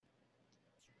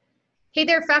Hey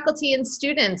there, faculty and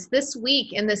students. This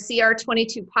week in the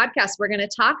CR22 podcast, we're going to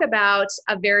talk about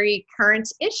a very current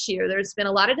issue. There's been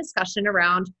a lot of discussion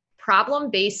around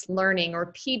problem-based learning,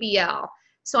 or PBL.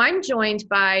 So I'm joined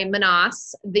by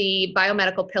Manas, the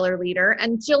biomedical pillar leader,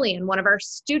 and Jillian, one of our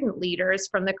student leaders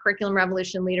from the Curriculum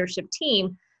Revolution leadership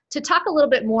team, to talk a little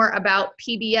bit more about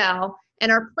PBL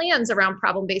and our plans around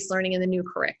problem-based learning in the new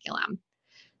curriculum.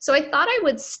 So I thought I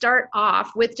would start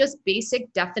off with just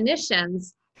basic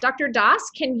definitions. Dr.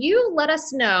 Das, can you let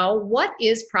us know what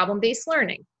is problem-based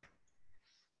learning?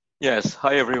 Yes,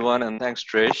 hi everyone, and thanks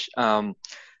Trish.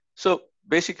 So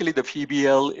basically the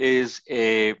PBL is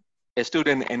a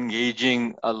student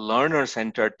engaging a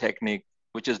learner-centered technique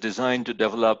which is designed to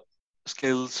develop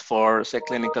skills for, say,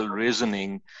 clinical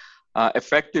reasoning,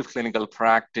 effective clinical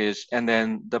practice, and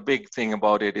then the big thing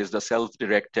about it is the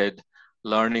self-directed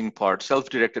learning part,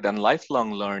 self-directed and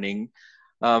lifelong learning,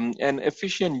 and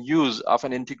efficient use of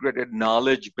an integrated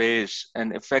knowledge base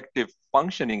and effective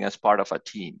functioning as part of a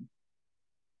team.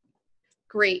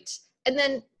 Great. And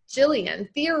then Jillian,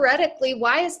 theoretically,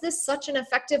 why is this such an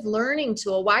effective learning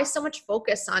tool? Why so much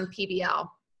focus on PBL?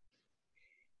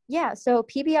 Yeah, so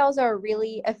PBLs are a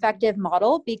really effective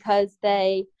model because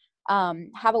they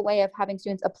have a way of having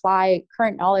students apply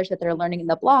current knowledge that they're learning in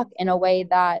the block in a way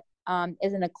that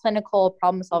is in a clinical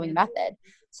problem-solving method.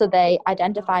 So they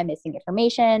identify missing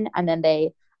information, and then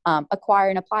they acquire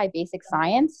and apply basic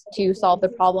science to solve the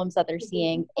problems that they're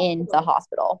seeing in the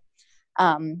hospital.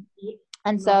 And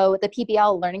so the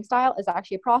PBL learning style is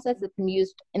actually a process that's been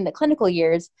used in the clinical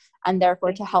years, and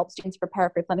therefore to help students prepare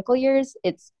for clinical years,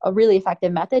 it's a really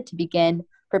effective method to begin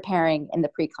preparing in the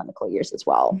preclinical years as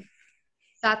well.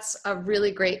 That's a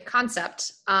really great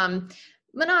concept.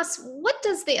 Manas, what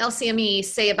does the LCME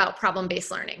say about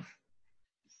problem-based learning?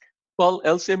 Well,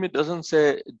 LCME doesn't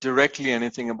say directly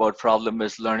anything about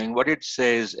problem-based learning. What it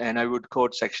says, and I would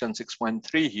quote section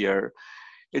 6.3 here,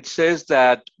 it says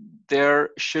that there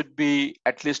should be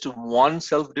at least one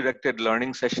self-directed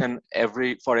learning session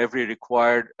for every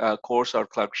required course or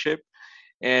clerkship.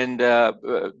 And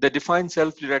they define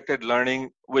self-directed learning,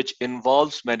 which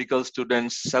involves medical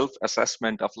students'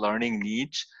 self-assessment of learning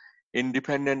needs,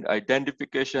 independent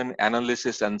identification,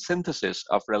 analysis, and synthesis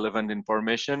of relevant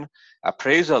information,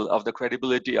 appraisal of the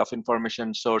credibility of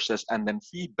information sources, and then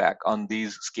feedback on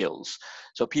these skills.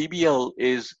 So PBL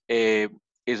is a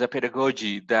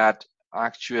pedagogy that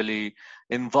actually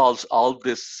involves all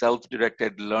this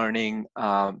self-directed learning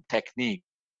techniques,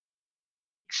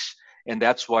 and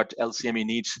that's what LCME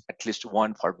needs, at least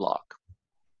one per block.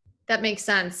 That makes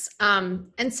sense.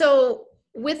 And so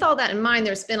with all that in mind,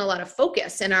 there's been a lot of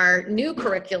focus in our new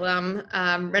curriculum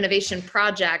renovation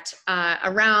project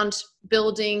around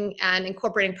building and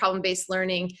incorporating problem-based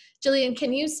learning. Jillian,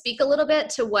 can you speak a little bit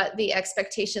to what the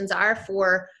expectations are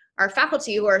for our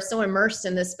faculty who are so immersed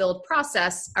in this build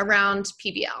process around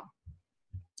PBL?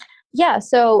 Yeah,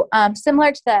 so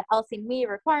similar to the LCME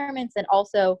requirements, and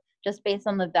also just based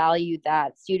on the value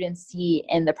that students see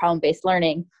in the problem-based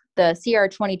learning, the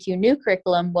CR22 new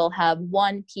curriculum will have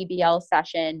one PBL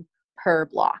session per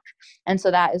block. And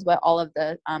so that is what all of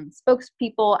the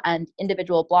spokespeople and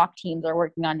individual block teams are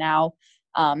working on now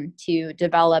to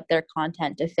develop their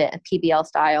content to fit a PBL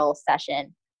style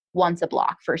session once a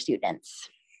block for students.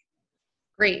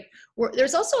 Great.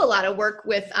 There's also a lot of work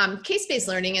with case-based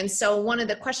learning. And so one of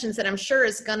the questions that I'm sure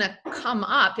is going to come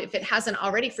up, if it hasn't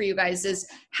already for you guys, is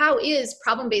how is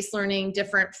problem-based learning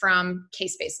different from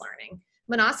case-based learning?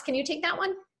 Manas, can you take that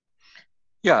one?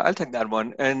 Yeah, I'll take that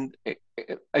one. And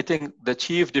I think the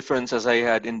chief difference, as I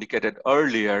had indicated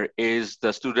earlier, is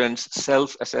the student's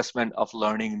self-assessment of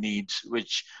learning needs,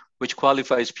 which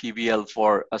qualifies PBL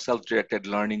for a self-directed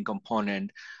learning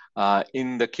component.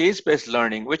 In the case-based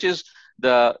learning, which is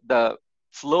the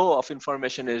flow of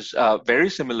information is very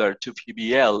similar to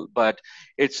PBL, but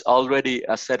it's already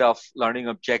a set of learning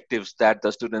objectives that the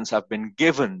students have been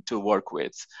given to work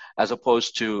with, as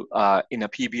opposed to in a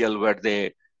PBL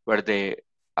where they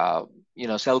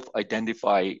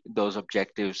self-identify those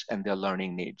objectives and their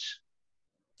learning needs.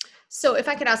 So if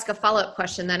I could ask a follow-up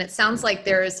question, then it sounds like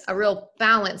there's a real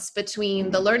balance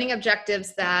between the learning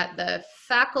objectives that the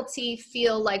faculty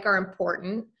feel like are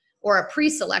important, or a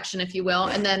pre-selection, if you will,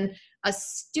 and then a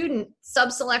student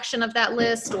sub-selection of that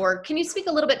list. Or can you speak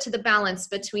a little bit to the balance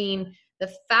between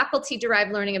the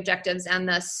faculty-derived learning objectives and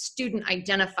the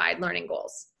student-identified learning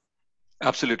goals?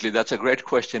 Absolutely, that's a great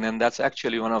question, and that's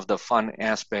actually one of the fun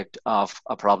aspects of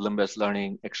a problem-based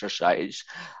learning exercise.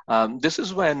 This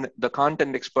is when the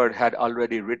content expert had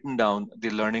already written down the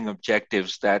learning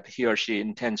objectives that he or she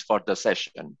intends for the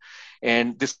session.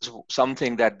 And this is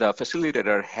something that the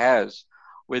facilitator has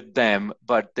with them,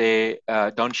 but they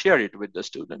don't share it with the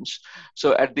students.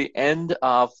 So at the end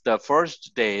of the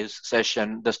first day's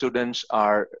session, the students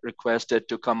are requested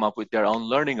to come up with their own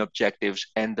learning objectives,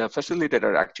 and the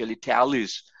facilitator actually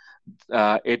tallies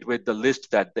it with the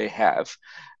list that they have.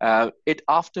 It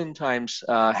oftentimes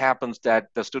happens that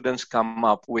the students come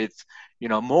up with,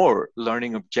 more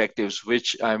learning objectives,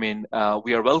 which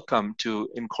we are welcome to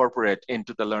incorporate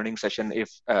into the learning session if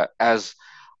as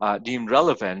deemed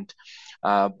relevant.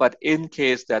 But in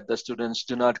case that the students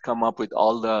do not come up with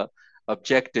all the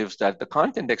objectives that the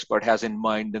content expert has in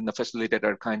mind, then the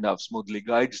facilitator kind of smoothly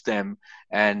guides them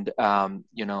and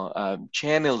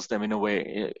channels them in a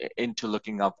way into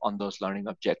looking up on those learning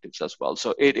objectives as well.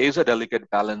 So it is a delicate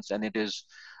balance, and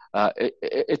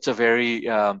it's a very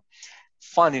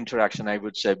fun interaction, I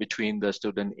would say, between the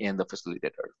student and the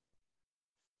facilitator.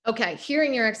 Okay,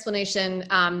 hearing your explanation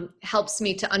helps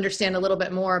me to understand a little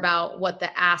bit more about what the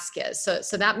ask is.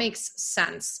 So that makes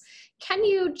sense. Can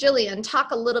you, Jillian, talk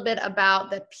a little bit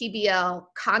about the PBL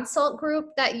consult group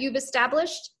that you've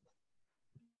established?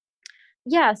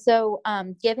 Yeah, so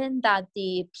given that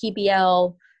the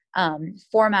PBL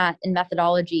format and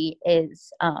methodology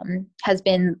has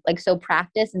been so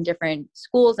practiced in different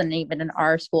schools and even in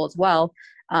our school as well,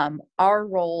 our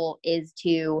role is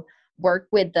to work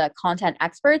with the content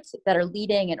experts that are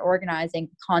leading and organizing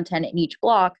content in each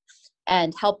block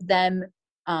and help them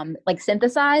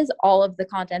synthesize all of the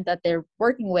content that they're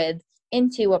working with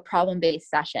into a problem-based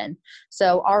session.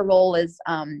 So our role is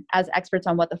as experts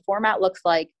on what the format looks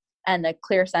like and a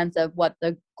clear sense of what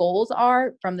the goals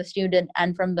are from the student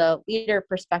and from the leader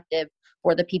perspective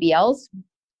for the PBLs,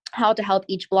 how to help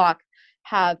each block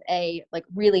have a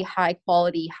really high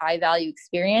quality, high value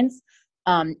experience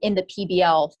in the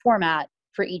PBL format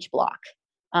for each block.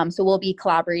 So we'll be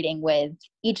collaborating with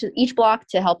each block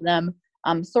to help them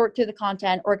sort through the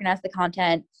content, organize the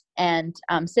content, and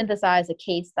synthesize a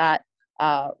case that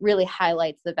really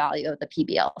highlights the value of the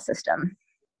PBL system.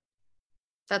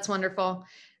 That's wonderful.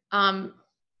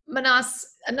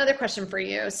 Manas, another question for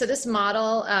you. So this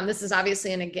model, this is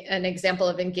obviously an example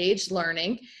of engaged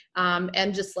learning,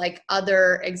 and just like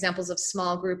other examples of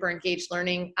small group or engaged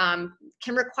learning,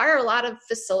 can require a lot of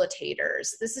facilitators.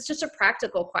 This is just a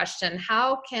practical question.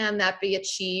 How can that be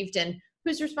achieved, and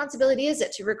whose responsibility is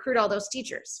it to recruit all those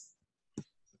teachers?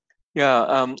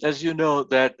 Yeah, as you know,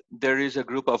 that there is a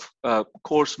group of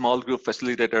core small group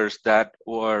facilitators that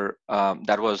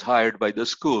was hired by the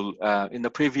school in the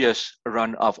previous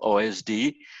run of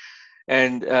OSD,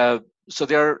 and so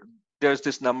there's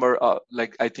this number of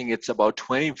I think it's about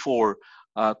 24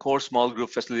 core small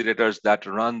group facilitators that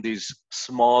run these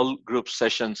small group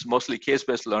sessions, mostly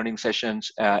case-based learning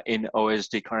sessions in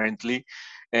OSD currently,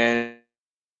 and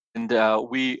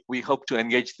we hope to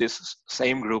engage this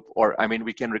same group, or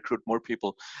we can recruit more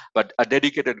people, but a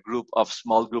dedicated group of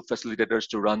small group facilitators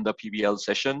to run the PBL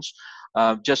sessions,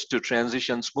 just to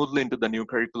transition smoothly into the new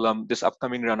curriculum. This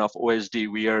upcoming run of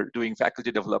OSD, we are doing faculty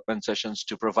development sessions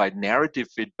to provide narrative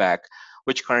feedback,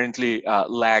 which currently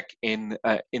lack in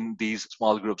these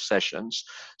small group sessions.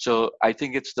 So I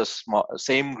think it's the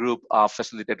same group of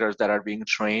facilitators that are being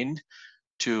trained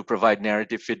to provide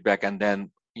narrative feedback and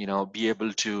then be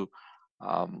able to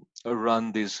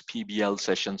run these PBL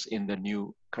sessions in the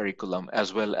new curriculum,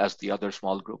 as well as the other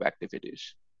small group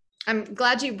activities. I'm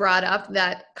glad you brought up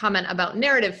that comment about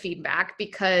narrative feedback,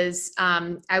 because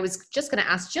I was just going to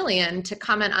ask Jillian to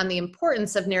comment on the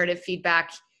importance of narrative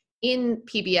feedback in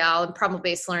PBL and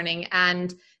problem-based learning,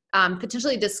 and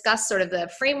potentially discuss sort of the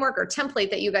framework or template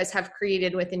that you guys have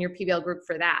created within your PBL group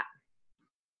for that.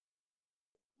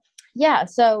 Yeah,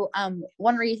 so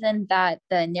one reason that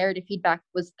the narrative feedback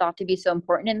was thought to be so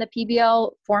important in the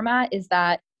PBL format is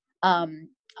that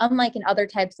unlike in other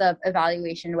types of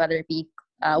evaluation, whether it be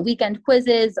weekend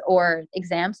quizzes or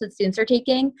exams that students are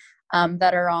taking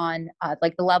that are on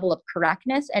the level of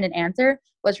correctness and an answer,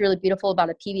 what's really beautiful about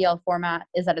a PBL format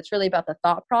is that it's really about the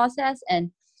thought process, and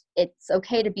it's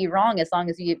okay to be wrong as long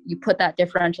as you put that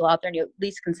differential out there and you at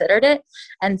least considered it.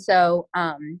 And so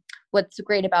what's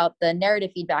great about the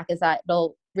narrative feedback is that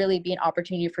it'll really be an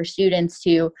opportunity for students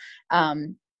to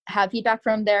have feedback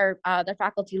from their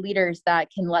faculty leaders that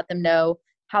can let them know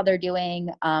how they're doing,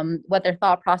 what their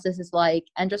thought process is like,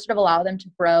 and just sort of allow them to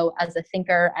grow as a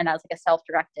thinker and as a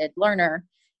self-directed learner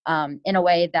in a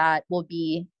way that will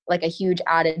be a huge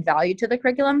added value to the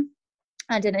curriculum.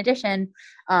 And in addition,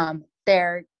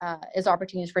 there is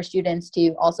opportunities for students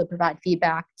to also provide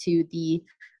feedback to the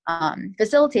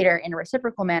facilitator in a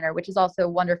reciprocal manner, which is also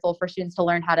wonderful for students to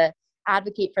learn how to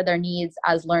advocate for their needs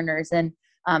as learners. And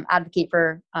advocate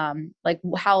for like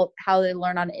how they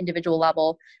learn on an individual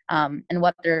level, and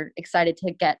what they're excited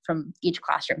to get from each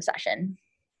classroom session.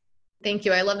 Thank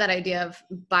you. I love that idea of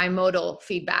bimodal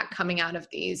feedback coming out of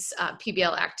these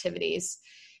PBL activities.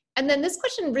 And then this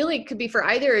question really could be for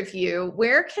either of you.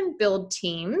 Where can Build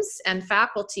teams and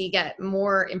faculty get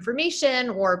more information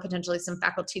or potentially some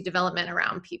faculty development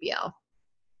around PBL?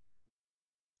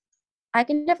 I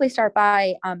can definitely start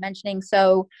by mentioning,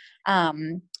 so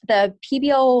the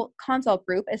PBL consult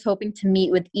group is hoping to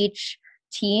meet with each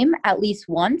team at least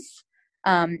once.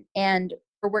 And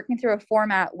we're working through a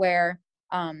format where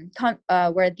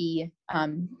the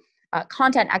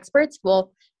content experts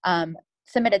will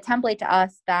submit a template to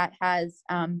us that has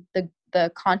the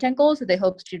content goals that they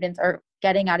hope students are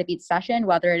getting out of each session,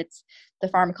 whether it's the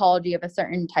pharmacology of a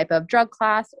certain type of drug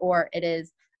class or it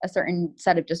is a certain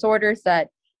set of disorders that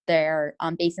they're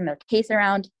basing their case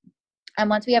around. And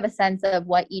once we have a sense of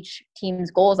what each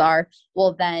team's goals are,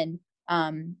 we'll then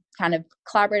kind of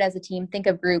collaborate as a team, think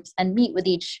of groups, and meet with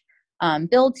each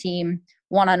Build team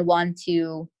one-on-one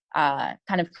to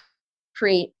kind of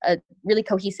create a really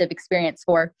cohesive experience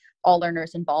for all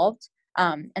learners involved.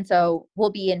 And so we'll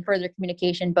be in further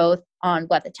communication both on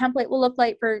what the template will look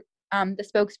like for the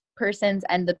spokespersons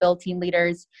and the Build team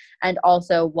leaders, and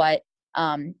also what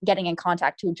getting in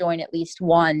contact to join at least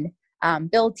one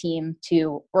Build team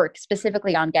to work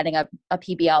specifically on getting a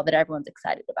PBL that everyone's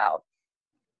excited about.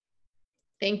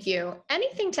 Thank you.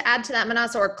 Anything to add to that,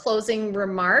 Manas, or closing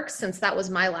remarks, since that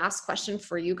was my last question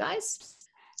for you guys?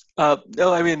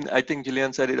 No, I mean, I think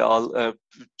Jillian said it all.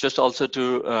 Just also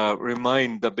to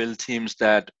remind the Build teams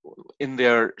that in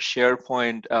their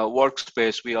SharePoint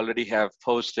workspace, we already have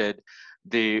posted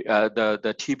the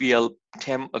PBL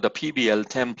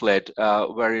template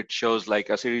where it shows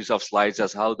like a series of slides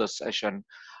as how the session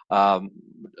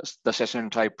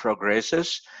type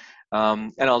progresses,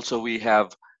 and also we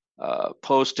have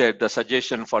posted the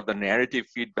suggestion for the narrative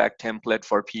feedback template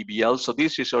for PBL. So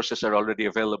these resources are already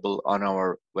available on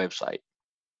our website.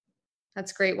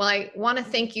 That's great. Well, I want to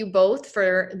thank you both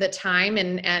for the time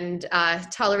and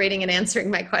tolerating and answering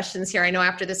my questions here. I know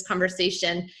after this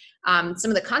conversation, some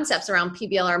of the concepts around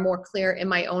PBL are more clear in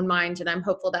my own mind, and I'm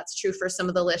hopeful that's true for some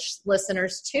of the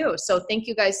listeners too. So thank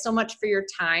you guys so much for your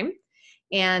time.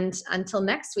 And until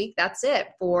next week, that's it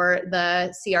for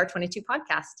the CR22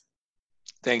 podcast.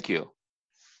 Thank you.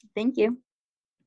 Thank you.